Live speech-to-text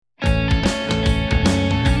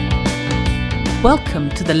Welcome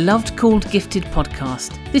to the Loved Called Gifted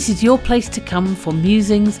podcast. This is your place to come for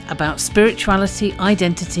musings about spirituality,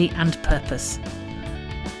 identity and purpose.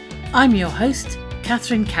 I'm your host,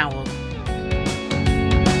 Catherine Cowell.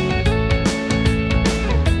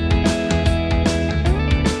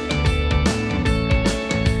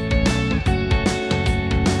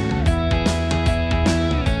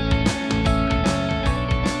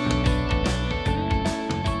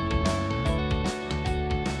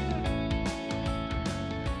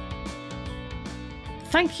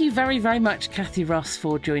 Thank you very, very much, Cathy Ross,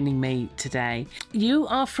 for joining me today. You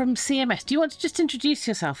are from CMS. Do you want to just introduce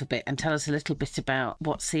yourself a bit and tell us a little bit about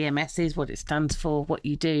what CMS is, what it stands for, what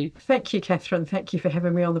you do? Thank you, Catherine. Thank you for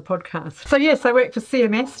having me on the podcast. So yes, I work for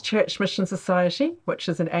CMS, Church Mission Society, which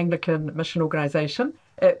is an Anglican mission organisation.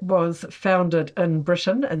 It was founded in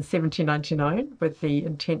Britain in 1799 with the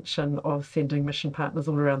intention of sending mission partners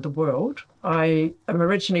all around the world. I am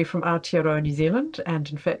originally from Aotearoa, New Zealand, and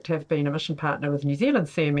in fact have been a mission partner with New Zealand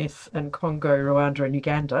CMS in Congo, Rwanda and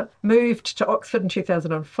Uganda. Moved to Oxford in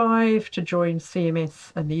 2005 to join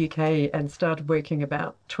CMS in the UK and started working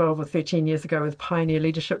about 12 or 13 years ago with pioneer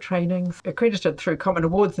leadership trainings. Accredited through Common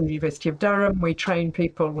Awards in the University of Durham, we train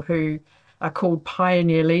people who are called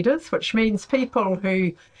pioneer leaders, which means people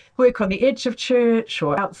who work on the edge of church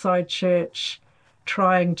or outside church,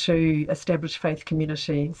 trying to establish faith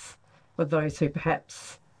communities with those who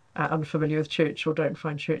perhaps are unfamiliar with church or don't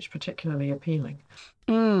find church particularly appealing.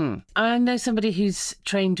 I know somebody who's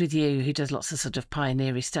trained with you who does lots of sort of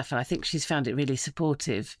pioneering stuff, and I think she's found it really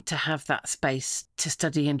supportive to have that space to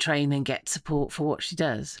study and train and get support for what she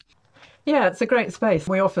does. Yeah, it's a great space.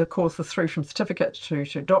 We offer courses through from certificate to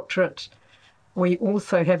doctorate. We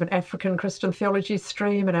also have an African Christian theology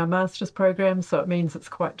stream in our master's program, so it means it's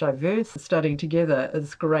quite diverse. Studying together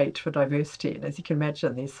is great for diversity, and as you can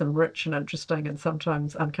imagine, there's some rich and interesting and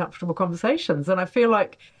sometimes uncomfortable conversations, and I feel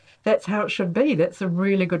like that's how it should be. That's a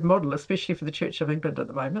really good model, especially for the Church of England at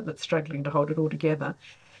the moment that's struggling to hold it all together.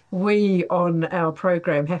 We on our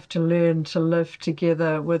program have to learn to live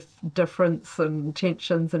together with difference and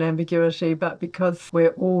tensions and ambiguity, but because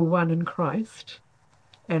we're all one in Christ,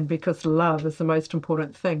 and because love is the most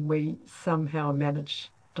important thing, we somehow manage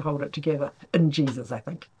to hold it together in Jesus, I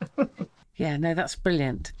think. Yeah, no, that's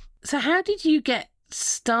brilliant. So how did you get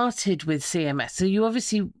started with CMS? So you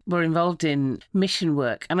obviously were involved in mission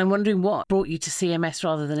work, and I'm wondering what brought you to CMS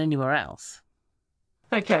rather than anywhere else?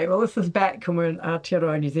 Okay, well, this is back when we were in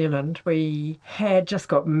Aotearoa, New Zealand. We had just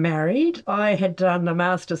got married. I had done a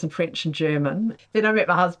master's in French and German. Then I met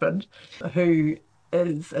my husband, who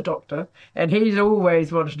is a doctor, and he's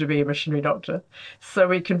always wanted to be a missionary doctor. So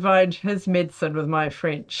we combined his medicine with my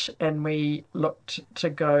French, and we looked to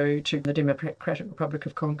go to the Democratic Republic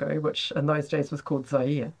of Congo, which in those days was called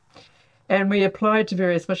Zaire. And we applied to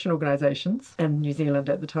various mission organisations in New Zealand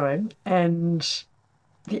at the time, and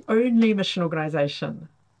the only mission organisation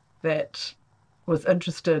that was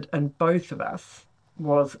interested in both of us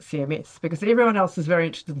was CMS, because everyone else is very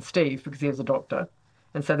interested in Steve because he was a doctor.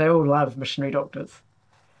 And so they all love missionary doctors.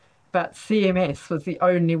 But CMS was the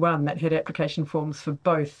only one that had application forms for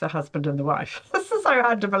both the husband and the wife. This is so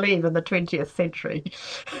hard to believe in the 20th century.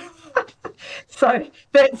 So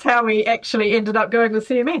that's how we actually ended up going with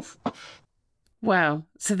CMS. Wow.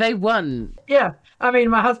 So they won. Yeah. I mean,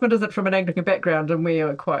 my husband isn't from an Anglican background, and we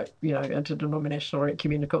are quite, interdenominational or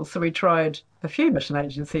ecumenical. So we tried a few mission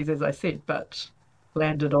agencies, as I said, but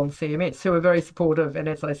landed on CMS, who were very supportive and,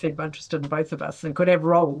 as I said, were interested in both of us and could have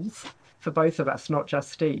roles for both of us, not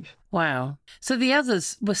just Steve. Wow. So the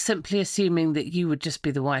others were simply assuming that you would just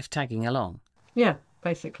be the wife tagging along? Yeah,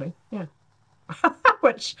 basically, yeah.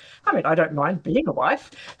 Which, I mean, I don't mind being a wife,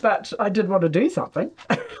 but I did want to do something.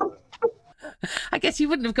 I guess you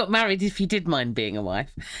wouldn't have got married if you did mind being a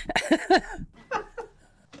wife.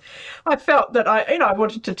 I felt that I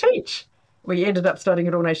wanted to teach. We ended up studying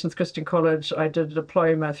at All Nations Christian College. I did a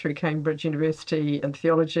diploma through Cambridge University in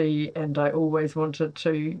theology, and I always wanted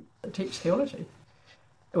to teach theology,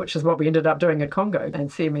 which is what we ended up doing at Congo, and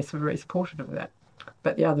CMS were very supportive of that.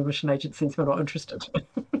 But the other mission agencies were not interested.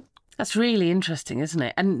 That's really interesting, isn't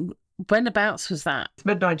it? And whenabouts was that? It's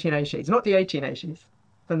mid-1980s, not the 1880s,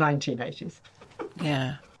 the 1980s.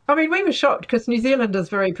 Yeah. I mean, we were shocked because New Zealand is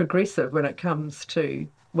very progressive when it comes to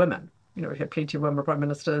women. You know, we had plenty of women prime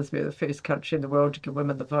ministers. We were the first country in the world to give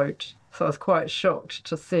women the vote. So I was quite shocked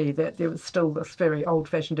to see that there was still this very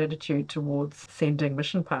old-fashioned attitude towards sending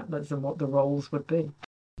mission partners and what the roles would be.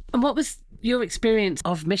 And what was Your experience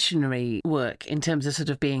of missionary work in terms of sort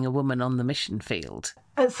of being a woman on the mission field?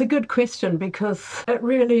 It's a good question because it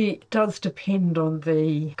really does depend on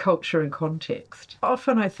the culture and context.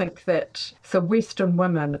 Often I think that Western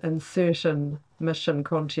women in certain mission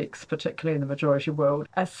contexts, particularly in the majority world,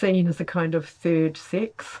 are seen as a kind of third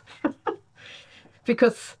sex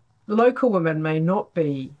because local women may not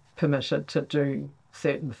be permitted to do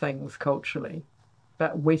certain things culturally,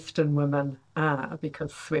 but Western women are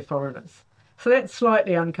because we're foreigners. So that's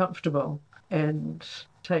slightly uncomfortable and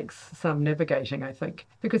takes some navigating, I think,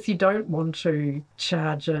 because you don't want to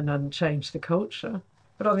charge in and change the culture.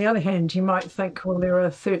 But on the other hand, you might think, well, there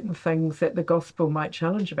are certain things that the gospel might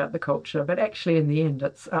challenge about the culture, but actually, in the end,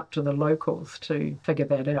 it's up to the locals to figure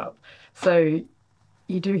that out. So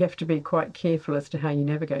you do have to be quite careful as to how you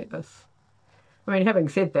navigate this. I mean, having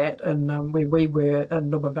said that, and where we were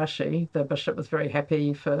in Lubumbashi, the bishop was very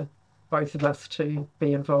happy for both of us to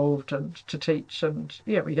be involved and to teach. And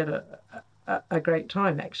yeah, we had a great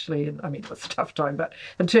time, actually. And I mean, it was a tough time, but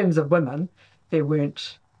in terms of women, there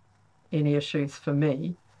weren't any issues for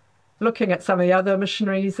me. Looking at some of the other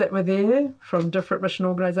missionaries that were there from different mission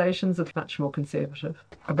organisations, it's much more conservative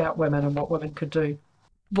about women and what women could do.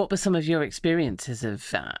 What were some of your experiences of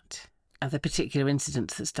that? Are there particular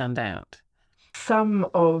incidents that stand out? Some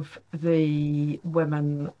of the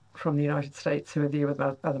women from the United States who were there with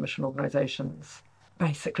other mission organisations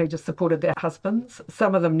basically just supported their husbands.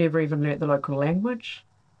 Some of them never even learnt the local language.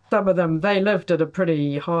 Some of them, they lived at a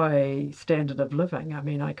pretty high standard of living. I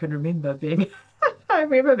mean, I can remember being, I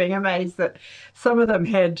remember being amazed that some of them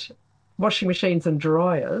had washing machines and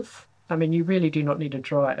dryers. I mean, you really do not need a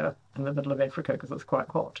dryer in the middle of Africa because it's quite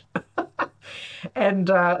hot.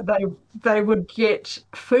 And they would get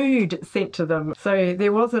food sent to them. So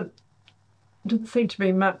there didn't seem to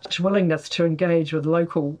be much willingness to engage with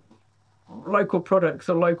local products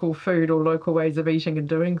or local food or local ways of eating and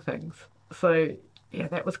doing things. So yeah,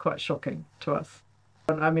 that was quite shocking to us.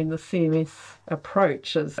 I mean, the CMS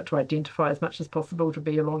approach is to identify as much as possible, to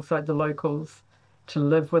be alongside the locals, to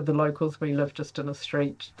live with the locals. We lived just in a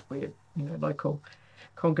street where, local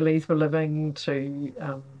Congolese were living.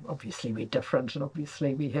 To obviously we're different, and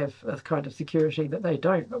obviously we have a kind of security that they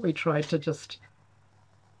don't, but we tried to just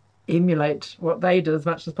emulate what they did as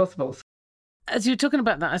much as possible. As you were talking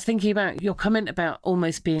about that, I was thinking about your comment about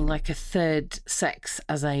almost being like a third sex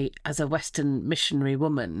as a Western missionary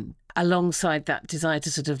woman, alongside that desire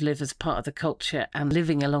to sort of live as part of the culture and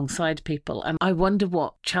living alongside people. And I wonder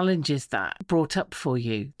what challenges that brought up for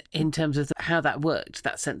you in terms of how that worked,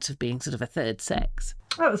 that sense of being sort of a third sex.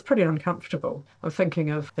 Well, it was pretty uncomfortable. I'm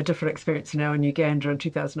thinking of a different experience now in Uganda in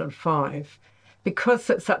 2005. Because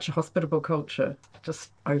it's such a hospitable culture,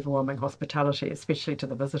 just overwhelming hospitality, especially to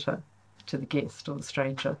the visitor, to the guest or the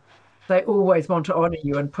stranger. They always want to honour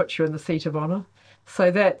you and put you in the seat of honour. So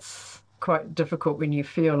that's quite difficult when you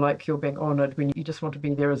feel like you're being honoured, when you just want to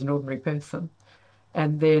be there as an ordinary person.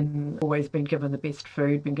 And then always been given the best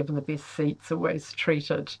food, been given the best seats, always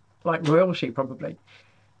treated like royalty probably.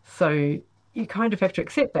 So you kind of have to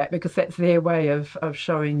accept that because that's their way of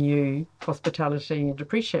showing you hospitality and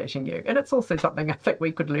appreciating you. And it's also something I think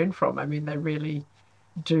we could learn from. I mean, they really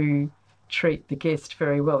do treat the guest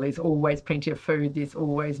very well. There's always plenty of food. There's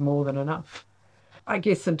always more than enough. I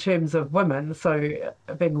guess in terms of women, so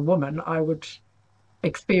being a woman, I would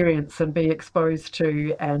experience and be exposed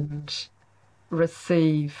to and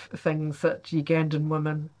receive things that Ugandan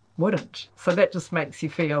women wouldn't. So that just makes you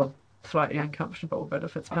feel slightly uncomfortable, but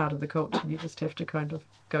if it's part of the culture, you just have to kind of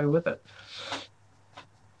go with it.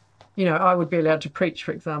 I would be allowed to preach,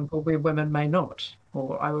 for example, where women may not,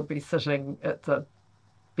 or I would be sitting at the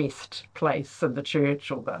best place in the church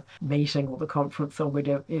or the meeting or the conference or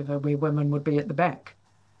whatever, where women would be at the back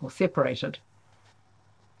or separated.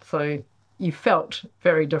 So you felt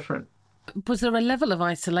very different. Was there a level of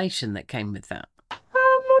isolation that came with that?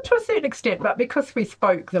 Not to a certain extent, but because we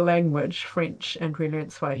spoke the language, French, and we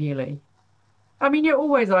learnt Swahili, I mean, you're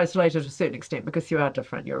always isolated to a certain extent because you are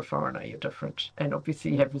different. You're a foreigner, you're different. And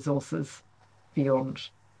obviously you have resources beyond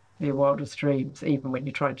their wildest dreams, even when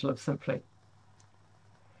you're trying to live simply.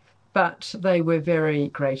 But they were very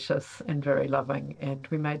gracious and very loving, and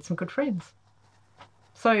we made some good friends.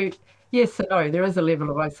 So, yes and no, there is a level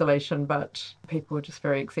of isolation, but people were just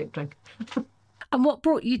very accepting. And what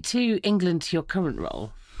brought you to England, to your current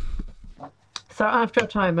role? So after our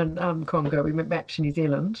time in Congo, we went back to New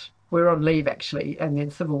Zealand. We were on leave, actually, and then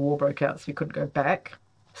civil war broke out, so we couldn't go back.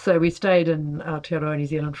 So we stayed in Aotearoa, New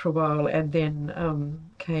Zealand for a while, and then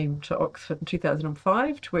came to Oxford in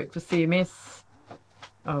 2005 to work for CMS.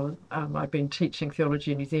 I'd been teaching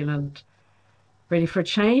theology in New Zealand, ready for a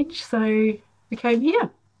change, so we came here.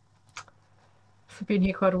 So I've been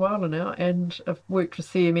here quite a while now, and I've worked for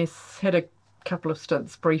CMS, had a couple of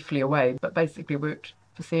stints briefly away, but basically worked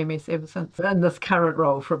for CMS ever since. In this current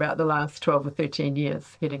role for about the last 12 or 13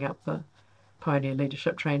 years, heading up the Pioneer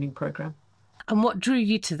Leadership Training Program. And what drew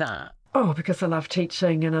you to that? Oh, because I love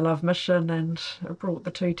teaching and I love mission, and I brought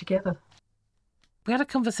the two together. We had a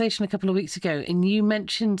conversation a couple of weeks ago, and you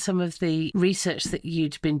mentioned some of the research that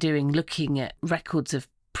you'd been doing, looking at records of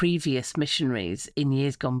previous missionaries in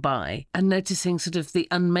years gone by and noticing sort of the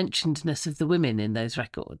unmentionedness of the women in those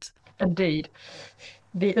records. Indeed.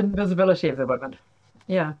 The invisibility of the women.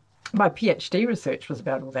 Yeah. My PhD research was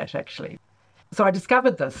about all that, actually. So I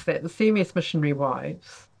discovered this, that the CMS missionary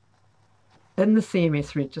wives, in the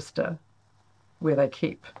CMS register, where they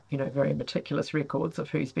keep, very meticulous records of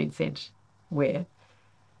who's been sent where,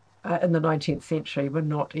 in the 19th century were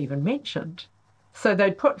not even mentioned. So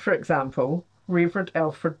they'd put, for example, Reverend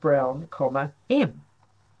Alfred Brown, M,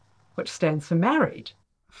 which stands for married.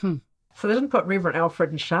 So they didn't put Reverend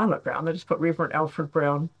Alfred and Charlotte Brown, they just put Reverend Alfred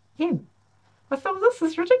Brown, M. I thought, well, this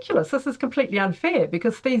is ridiculous. This is completely unfair,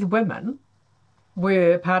 because these women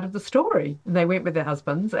were part of the story. And they went with their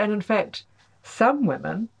husbands. And in fact, some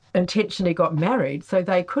women intentionally got married so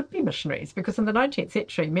they could be missionaries, because in the 19th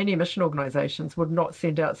century, many mission organisations would not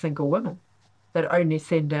send out single women. They'd only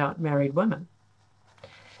send out married women.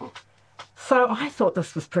 So I thought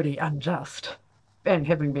this was pretty unjust. And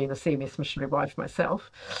having been a CMS missionary wife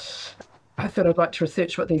myself, I thought I'd like to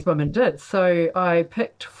research what these women did. So I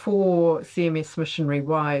picked 4 CMS missionary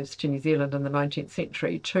wives to New Zealand in the 19th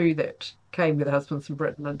century, 2 that came with husbands from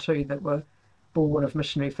Britain and 2 that were born of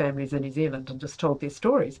missionary families in New Zealand, and just told their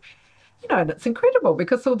stories. And it's incredible,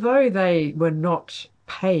 because although they were not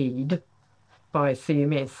paid by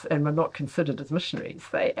CMS and were not considered as missionaries,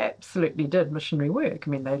 they absolutely did missionary work.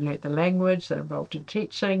 I mean, they learnt the language, they're involved in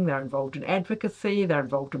teaching, they're involved in advocacy, they're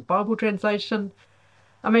involved in Bible translation.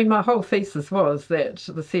 I mean, my whole thesis was that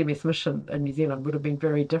the CMS mission in New Zealand would have been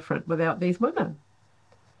very different without these women.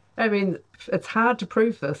 I mean, it's hard to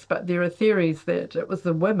prove this, but there are theories that it was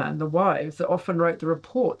the women, the wives, that often wrote the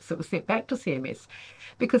reports that were sent back to CMS,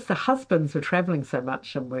 because the husbands were travelling so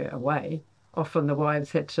much and were away. Often the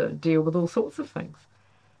wives had to deal with all sorts of things.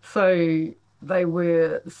 So they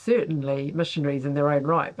were certainly missionaries in their own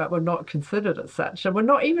right, but were not considered as such and were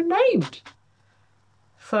not even named.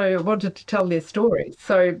 So I wanted to tell their stories.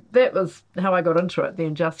 So that was how I got into it, the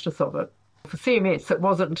injustice of it. For CMS, it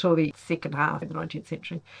wasn't until the second half of the 19th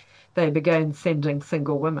century they began sending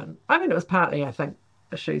single women. I mean, it was partly, I think,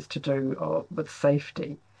 issues to do with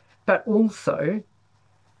safety, but also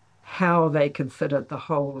how they considered the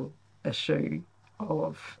whole issue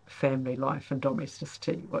of family life and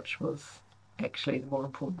domesticity, which was actually the more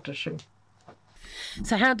important issue.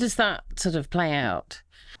 So how does that sort of play out?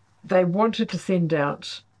 They wanted to send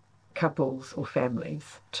out couples or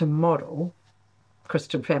families to model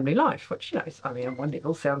Christian family life, which, I mean, on one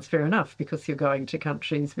level sounds fair enough, because you're going to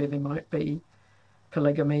countries where there might be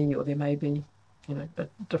polygamy or there may be, a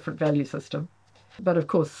different value system. But of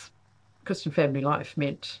course, Christian family life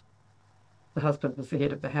meant the husband was the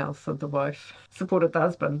head of the house and the wife supported the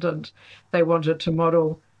husband, and they wanted to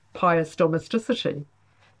model pious domesticity.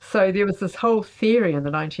 So there was this whole theory in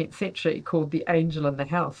the 19th century called the angel in the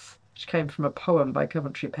house, which came from a poem by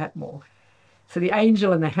Coventry Patmore. So the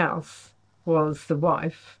angel in the house was the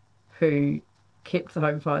wife who kept the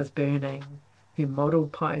home fires burning, who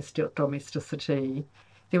modelled pious domesticity.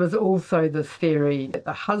 There was also this theory that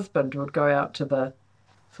the husband would go out to the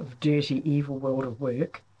sort of dirty, evil world of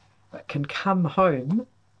work, but can come home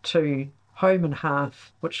to home and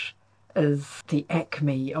hearth, which is the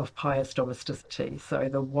acme of pious domesticity. So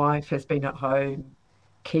the wife has been at home,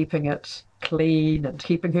 keeping it clean and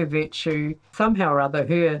keeping her virtue. Somehow or other,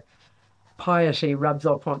 her piety rubs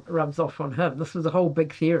off on him. This was a whole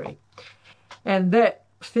big theory. And that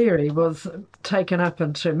theory was taken up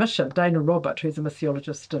into mission. Dana Robert, who's a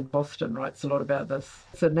missiologist in Boston, writes a lot about this.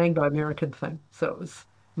 It's an Anglo-American thing. So it was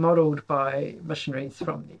modelled by missionaries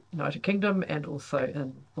from the United Kingdom and also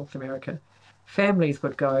in North America. Families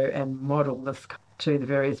would go and model this to the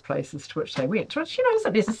various places to which they went, which,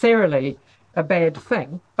 isn't necessarily a bad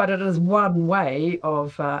thing, but it is one way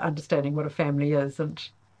of understanding what a family is and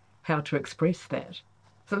how to express that.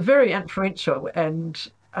 So very influential and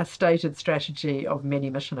a stated strategy of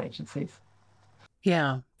many mission agencies.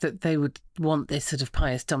 Yeah, that they would want this sort of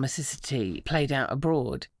pious domesticity played out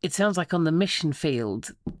abroad. It sounds like on the mission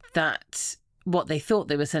field that what they thought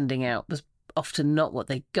they were sending out was often not what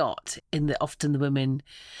they got, in that often the women,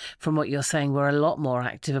 from what you're saying, were a lot more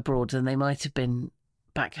active abroad than they might have been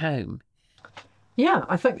back home. Yeah,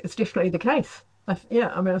 I think it's definitely the case. I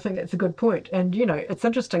think that's a good point. And, it's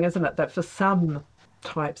interesting, isn't it, that for some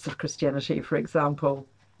types of Christianity, for example,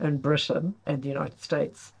 in Britain and the United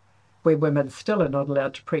States, where women still are not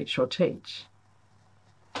allowed to preach or teach,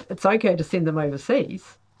 it's okay to send them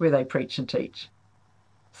overseas where they preach and teach.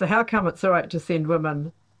 So how come it's all right to send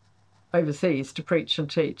women overseas to preach and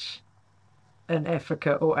teach in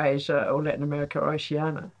Africa or Asia or Latin America or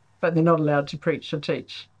Oceania, but they're not allowed to preach and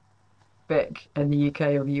teach back in the UK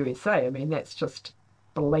or the USA? I mean, that's just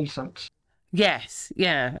blatant. Yes,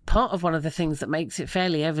 yeah. Part of one of the things that makes it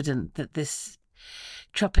fairly evident that this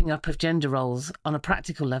chopping up of gender roles on a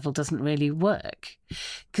practical level doesn't really work.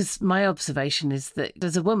 Because my observation is that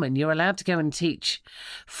as a woman, you're allowed to go and teach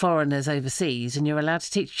foreigners overseas and you're allowed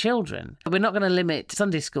to teach children. We're not going to limit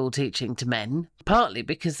Sunday school teaching to men, partly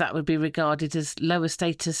because that would be regarded as lower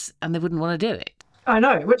status and they wouldn't want to do it. I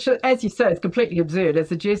know, which, as you say, is completely absurd. As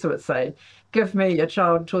the Jesuits say, give me a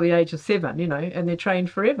child till the age of 7, and they're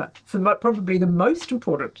trained forever. It's probably the most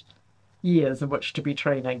important years in which to be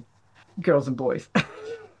training girls and boys.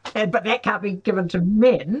 But that can't be given to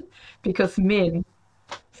men because men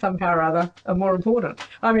somehow or other are more important.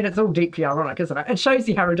 I mean, it's all deeply ironic, isn't it? It shows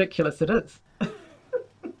you how ridiculous it is.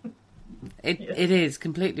 It is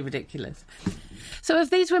completely ridiculous. So of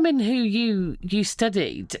these women who you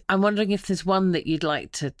studied, I'm wondering if there's one that you'd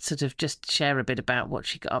like to sort of just share a bit about what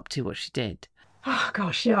she got up to, what she did. Oh,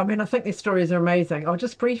 gosh, yeah. I mean, I think these stories are amazing. I'll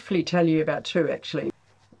just briefly tell you about two, actually.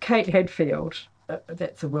 Kate Hadfield,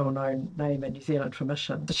 that's a well-known name in New Zealand for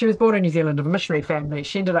mission. She was born in New Zealand of a missionary family.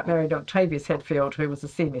 She ended up marrying Octavius Hadfield, who was a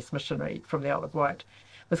CMS missionary from the Isle of Wight.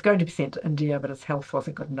 Was going to be sent to India, but his health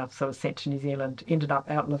wasn't good enough, so was sent to New Zealand. Ended up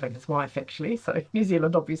outliving his wife, actually, so New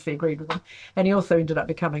Zealand obviously agreed with him. And he also ended up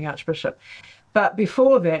becoming Archbishop. But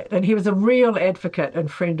before that, and he was a real advocate and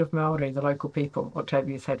friend of Māori, the local people,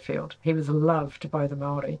 Octavius Hadfield. He was loved by the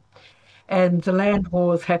Māori. And the land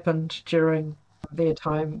wars happened during their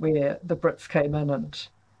time where the Brits came in and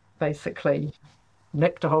basically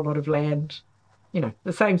nicked a whole lot of land.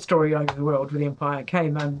 The same story over the world where the Empire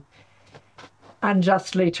came in,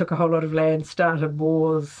 unjustly took a whole lot of land, started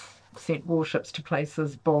wars, sent warships to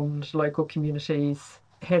places, bombed local communities,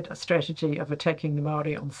 had a strategy of attacking the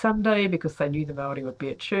Māori on Sunday because they knew the Māori would be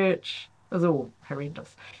at church. It was all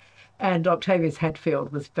horrendous. And Octavius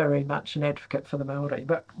Hadfield was very much an advocate for the Māori.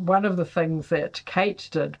 But one of the things that Kate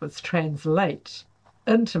did was translate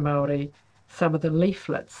into Māori some of the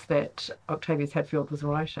leaflets that Octavius Hadfield was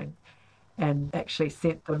writing, and actually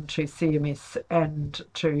sent them to CMS and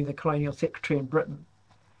to the Colonial Secretary in Britain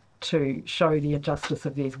to show the injustice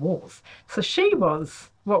of these wars. So she was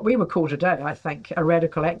what we would call today, I think, a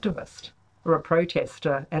radical activist or a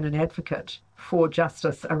protester and an advocate for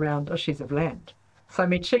justice around issues of land. So, I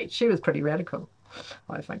mean, she was pretty radical,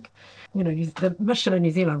 I think. The mission in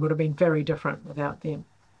New Zealand would have been very different without them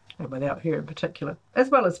and without her in particular. As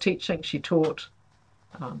well as teaching, she taught.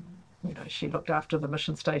 She looked after the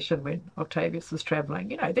mission station when Octavius was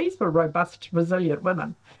travelling. These were robust, resilient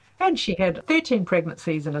women. And she had 13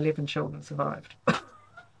 pregnancies and 11 children survived.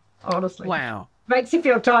 Honestly. Wow. Makes you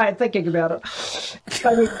feel tired thinking about it.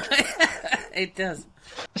 I mean, it does.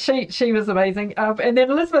 She was amazing. And then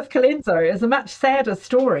Elizabeth Colenso is a much sadder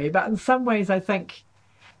story, but in some ways I think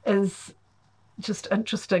is just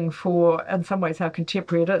interesting for, in some ways, how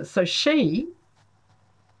contemporary it is. So she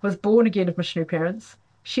was born again of missionary parents.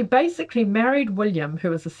 She basically married William,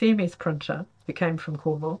 who was a CMS printer, who came from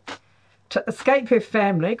Cornwall, to escape her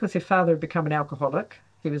family because her father had become an alcoholic.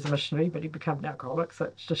 He was a missionary, but he'd become an alcoholic, so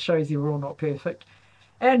it just shows you we're all not perfect.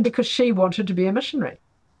 And because she wanted to be a missionary.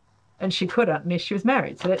 And she couldn't unless she was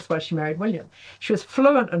married, so that's why she married William. She was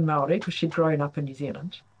fluent in Māori because she'd grown up in New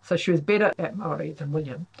Zealand, so she was better at Māori than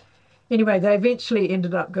William. Anyway, they eventually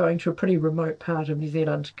ended up going to a pretty remote part of New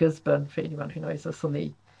Zealand, Gisborne, for anyone who knows this, on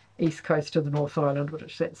the east coast of the North Island, which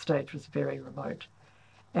at that stage was very remote.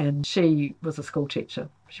 And she was a school teacher.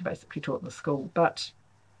 She basically taught in the school. But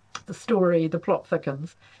the plot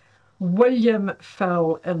thickens. William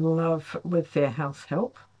fell in love with their house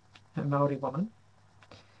help, a Māori woman.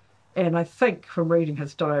 And I think from reading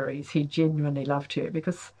his diaries, he genuinely loved her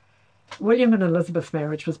because William and Elizabeth's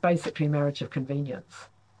marriage was basically a marriage of convenience.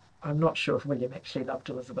 I'm not sure if William actually loved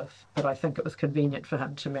Elizabeth, but I think it was convenient for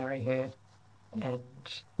him to marry her and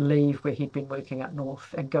leave where he'd been working up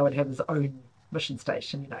north and go and have his own mission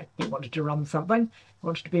station. He wanted to run something, he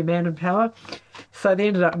wanted to be a man in power. So they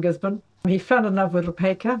ended up in Gisborne. He fell in love with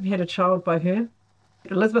Rebecca, he had a child by her.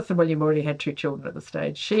 Elizabeth and William already had 2 children at the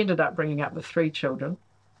stage. She ended up bringing up the 3 children.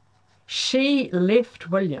 She left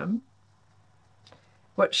William,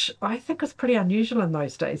 which I think was pretty unusual in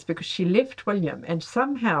those days, because she left William and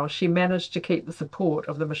somehow she managed to keep the support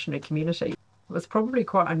of the missionary community. It was probably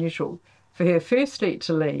quite unusual for her, firstly,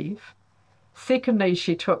 to leave. Secondly,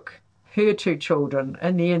 she took her two children.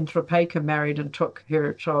 In the end, Rebecca married and took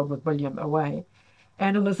her child with William away.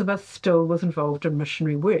 And Elizabeth still was involved in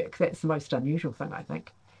missionary work. That's the most unusual thing, I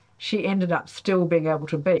think. She ended up still being able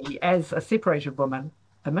to be, as a separated woman,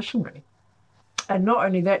 a missionary. And not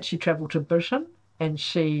only that, she travelled to Britain and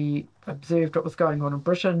she observed what was going on in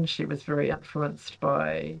Britain. She was very influenced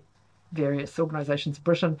by various organisations in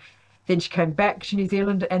Britain. Then she came back to New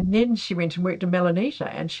Zealand and then she went and worked in Melanesia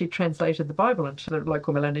and she translated the Bible into the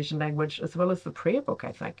local Melanesian language as well as the prayer book,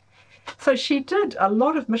 I think. So she did a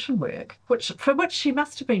lot of mission work, for which she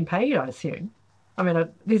must have been paid, I assume. I mean,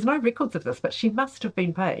 there's no records of this, but she must have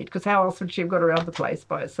been paid because how else would she have got around the place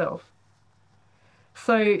by herself?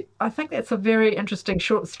 So I think that's a very interesting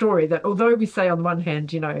short story that although we say on the one hand,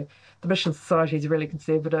 the Mission Society is really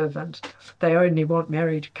conservative and they only want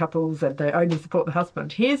married couples and they only support the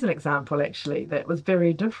husband, here's an example actually that was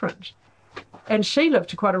very different. And she lived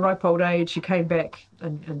to quite a ripe old age. She came back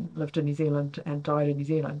and lived in New Zealand and died in New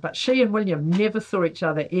Zealand. But she and William never saw each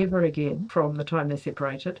other ever again from the time they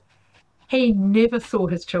separated. He never saw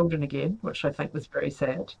his children again, which I think was very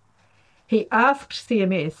sad. He asked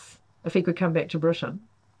CMS if he could come back to Britain,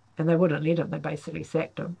 and they wouldn't let him. They basically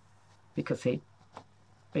sacked him because he'd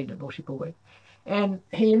been a naughty boy. And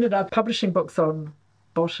he ended up publishing books on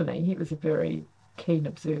botany. He was a very keen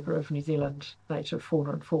observer of New Zealand native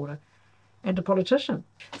fauna and a politician.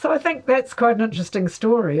 So I think that's quite an interesting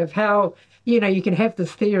story of how, you can have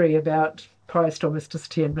this theory about pious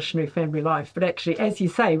domesticity and missionary family life, but actually, as you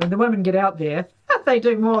say, when the women get out there, they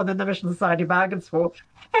do more than the Mission Society bargains for,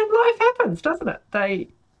 and life happens, doesn't it?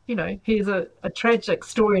 Here's a tragic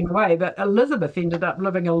story in a way, but Elizabeth ended up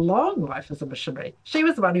living a long life as a missionary. She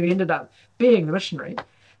was the one who ended up being the missionary.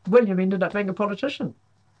 William ended up being a politician.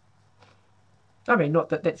 I mean, not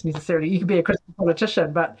that that's necessarily, you can be a Christian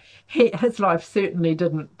politician, but his life certainly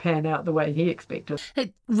didn't pan out the way he expected.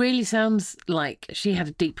 It really sounds like she had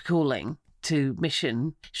a deep calling to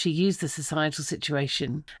mission. She used the societal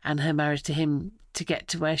situation and her marriage to him to get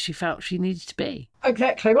to where she felt she needed to be.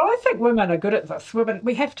 Exactly. Well, I think women are good at this.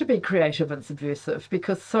 We have to be creative and subversive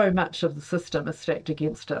because so much of the system is stacked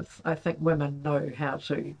against us. I think women know how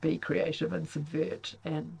to be creative and subvert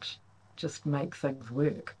and just make things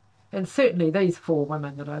work. And certainly these four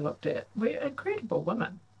women that I looked at were incredible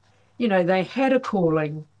women. They had a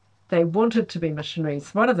calling. They wanted to be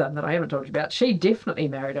missionaries. One of them that I haven't told you about, she definitely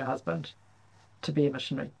married her husband to be a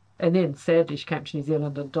missionary. And then, sadly, she came to New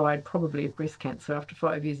Zealand and died probably of breast cancer after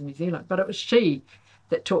 5 years in New Zealand. But it was she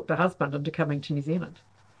that talked the husband into coming to New Zealand.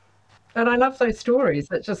 And I love those stories.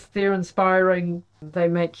 They're inspiring. They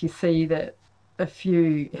make you see that if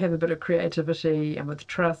you have a bit of creativity and with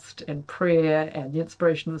trust and prayer and the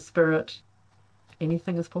inspiration of the Spirit,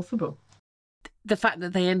 anything is possible. The fact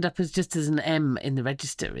that they end up just as an M in the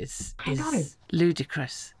register is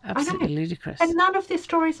ludicrous. Absolutely ludicrous. And none of their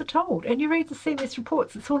stories are told. And you read the CMS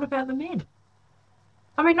reports, it's all about the men.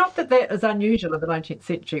 I mean, not that is unusual in the 19th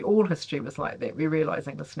century. All history was like that. We're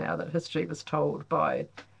realising this now, that history was told by,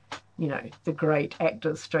 the great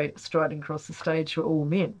actors striding across the stage were all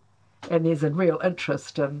men. And there's a real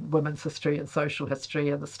interest in women's history and social history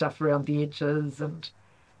and the stuff around the edges and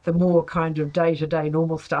the more kind of day-to-day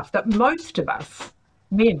normal stuff that most of us,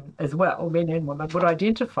 men as well, men and women, would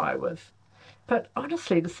identify with. But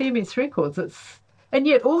honestly, the CMS records, and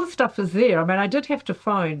yet all the stuff is there. I mean, I did have to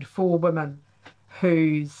find 4 women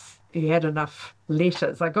who had enough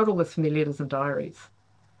letters. I got all this from their letters and diaries.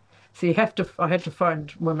 So I had to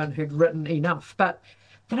find women who'd written enough. But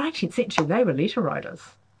the 19th century, they were letter writers.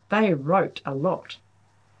 They wrote a lot.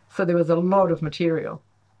 So there was a lot of material.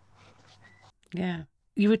 Yeah.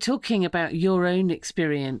 You were talking about your own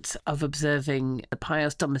experience of observing the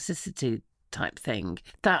pious domesticity type thing.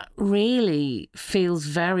 That really feels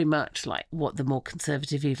very much like what the more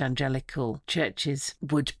conservative evangelical churches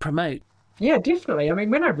would promote. Yeah, definitely. I mean,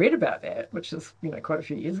 when I read about that, which is, quite a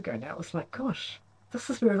few years ago now, it was like, gosh, this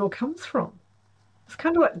is where it all comes from. It's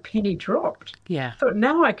kind of like the penny dropped. Yeah. So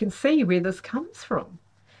now I can see where this comes from.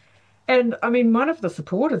 And I mean, one of the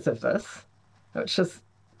supporters of this, which is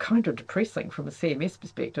kind of depressing from a CMS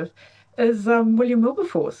perspective, is William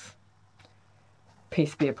Wilberforce.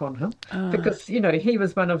 Peace be upon him. Because, he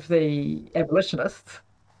was one of the abolitionists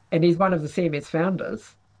and he's one of the CMS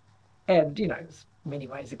founders. And, he's in many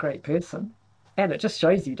ways a great person. And it just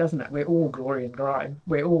shows you, doesn't it? We're all glory and grime.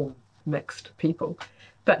 We're all mixed people.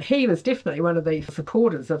 But he was definitely one of the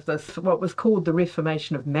supporters of this, what was called the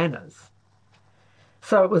Reformation of Manners.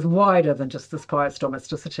 So it was wider than just this pious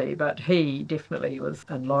domesticity, but he definitely was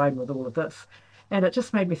in line with all of this. And it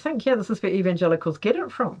just made me think, this is where evangelicals get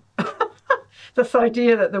it from. This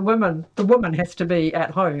idea that the woman has to be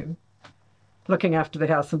at home looking after the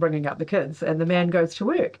house and bringing up the kids, and the man goes to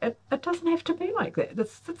work. It doesn't have to be like that.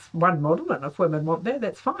 That's one model, and if women want that,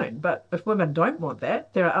 that's fine. But if women don't want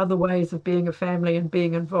that, there are other ways of being a family and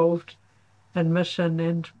being involved in mission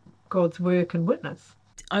and God's work and witness.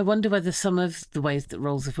 I wonder whether some of the ways that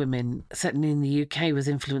roles of women, certainly in the UK, was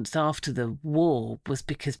influenced after the war was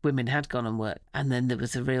because women had gone and worked, and then there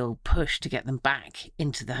was a real push to get them back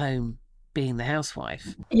into the home, being the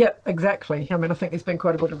housewife. Yeah, exactly. I mean, I think there's been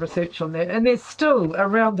quite a bit of research on that. And there's still,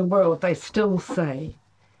 around the world, they still say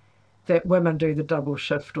that women do the double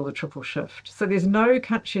shift or the triple shift. So there's no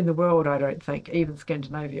country in the world, I don't think, even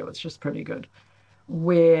Scandinavia, it's just pretty good,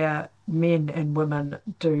 where men and women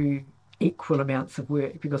do equal amounts of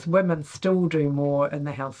work, because women still do more in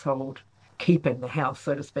the household, keeping the house,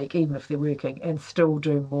 so to speak, even if they're working, and still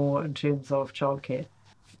do more in terms of childcare.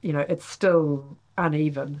 It's still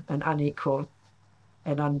uneven and unequal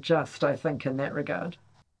and unjust, I think, in that regard.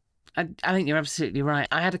 I think you're absolutely right.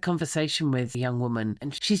 I had a conversation with a young woman,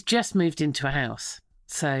 and she's just moved into a house.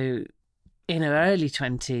 So in her early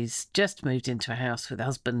 20s, just moved into a house with a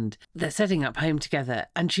husband. They're setting up home together.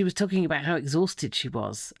 And she was talking about how exhausted she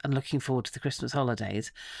was and looking forward to the Christmas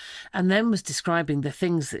holidays. And then was describing the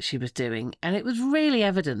things that she was doing. And it was really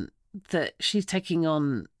evident that she's taking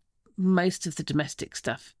on most of the domestic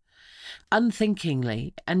stuff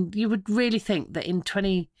unthinkingly. And you would really think that in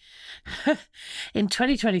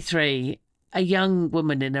 2023, a young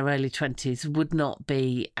woman in her early 20s would not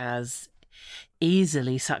be as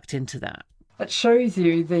easily sucked into that. It shows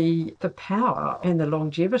you the power and the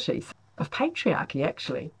longevity of patriarchy,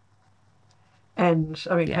 actually. And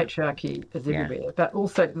I mean, patriarchy is everywhere, but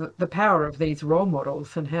also the power of these role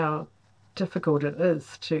models and how difficult it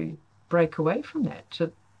is to break away from that,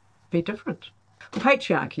 to be different. Well,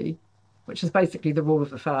 patriarchy, which is basically the rule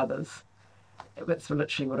of the fathers, that's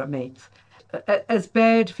literally what it means, is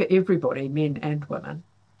bad for everybody, men and women,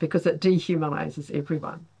 because it dehumanises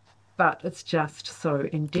everyone. But it's just so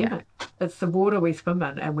endemic. Yeah. It's the water we swim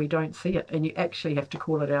in and we don't see it. And you actually have to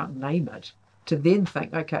call it out and name it to then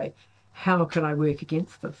think, okay, how can I work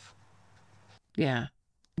against this? Yeah.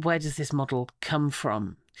 Where does this model come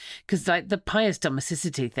from? Because like the pious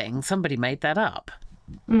domesticity thing, somebody made that up.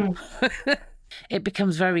 Mm. It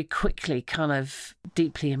becomes very quickly kind of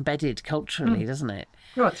deeply embedded culturally, doesn't it?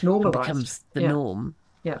 Well, it's normalised. It becomes the norm.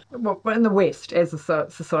 Yeah. Well, in the West, as a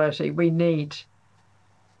society, we need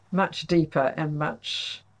much deeper and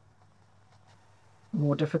much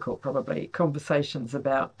more difficult, probably, conversations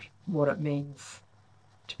about what it means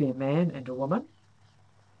to be a man and a woman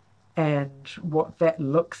and what that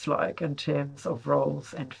looks like in terms of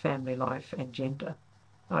roles and family life and gender.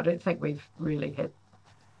 I don't think we've really had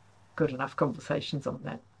good enough conversations on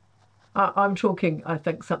that. I'm talking, I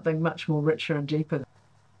think, something much more richer and deeper.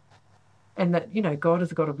 And that, God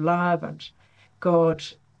is a God of love, and God,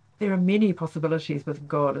 there are many possibilities with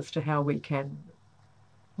God as to how we can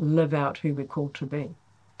live out who we're called to be. It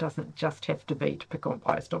doesn't just have to be, to pick on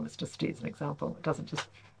pious domesticity as an example, it doesn't just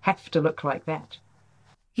have to look like that.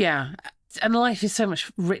 Yeah, and life is so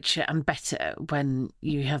much richer and better when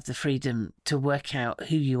you have the freedom to work out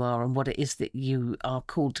who you are and what it is that you are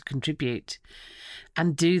called to contribute,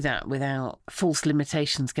 and do that without false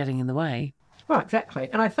limitations getting in the way. Well, exactly.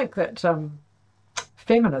 And I think that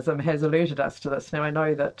feminism has alerted us to this. Now, I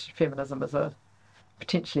know that feminism is a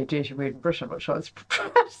potentially dirty word in Britain, which I was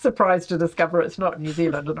surprised to discover it's not in New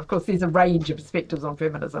Zealand. And of course, there's a range of perspectives on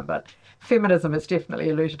feminism, but feminism has definitely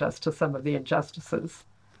alerted us to some of the injustices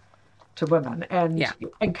to women and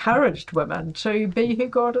encouraged women to be who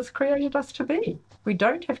God has created us to be. We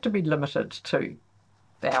don't have to be limited to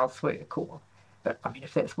the housework but I mean,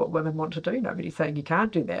 if that's what women want to do, nobody's saying you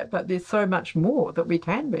can't do that, but there's so much more that we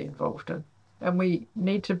can be involved in, and we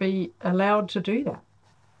need to be allowed to do that.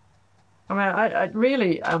 I mean, it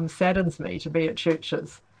really saddens me to be at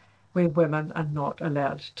churches where women are not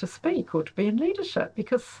allowed to speak or to be in leadership,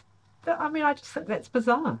 because, I mean, I just think that's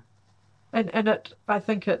bizarre. And I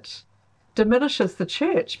think it diminishes the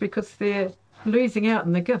church because they're losing out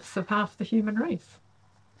on the gifts of half the human race.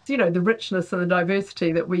 The richness and the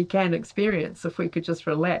diversity that we can experience if we could just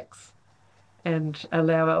relax and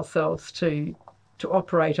allow ourselves to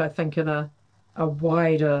operate, I think, in a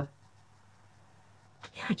wider,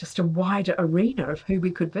 just a wider arena of who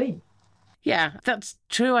we could be. Yeah, that's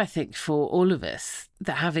true, I think, for all of us,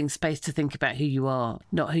 that having space to think about who you are,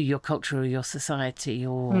 not who your culture or your society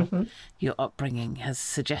or your upbringing has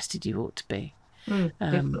suggested you ought to be.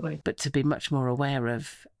 Definitely. But to be much more aware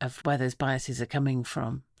of where those biases are coming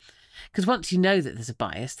from Because once you know that there's a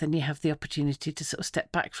bias, then you have the opportunity to sort of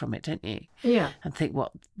step back from it, don't you? Yeah. And think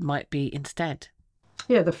what might be instead.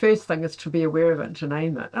 Yeah, the first thing is to be aware of it and to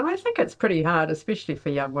name it. And I think it's pretty hard, especially for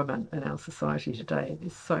young women in our society today.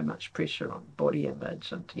 There's so much pressure on body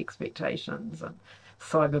image and expectations and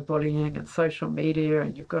cyberbullying and social media,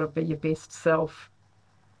 and you've got to be your best self.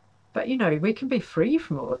 But, we can be free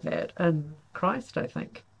from all of that in Christ, I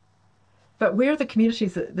think. But where are the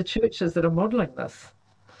communities, the churches that are modelling this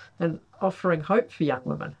and offering hope for young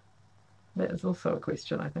women? That is also a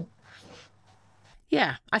question, I think.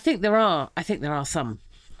 Yeah, I think there are some,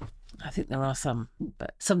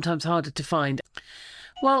 but sometimes harder to find.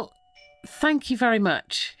 Well, thank you very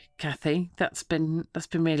much, Cathy. That's been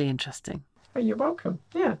really interesting. Oh, you're welcome.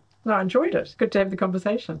 Yeah, no, I enjoyed it. Good to have the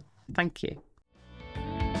conversation. Thank you.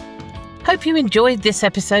 Hope you enjoyed this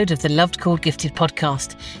episode of the Loved Called Gifted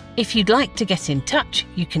podcast. If you'd like to get in touch,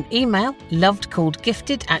 you can email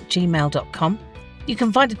lovedcalledgifted@gmail.com. You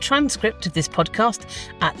can find a transcript of this podcast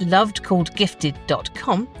at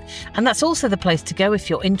lovedcalledgifted.com, and that's also the place to go if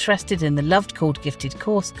you're interested in the Loved Called Gifted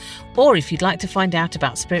course, or if you'd like to find out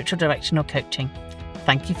about spiritual direction or coaching.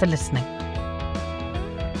 Thank you for listening.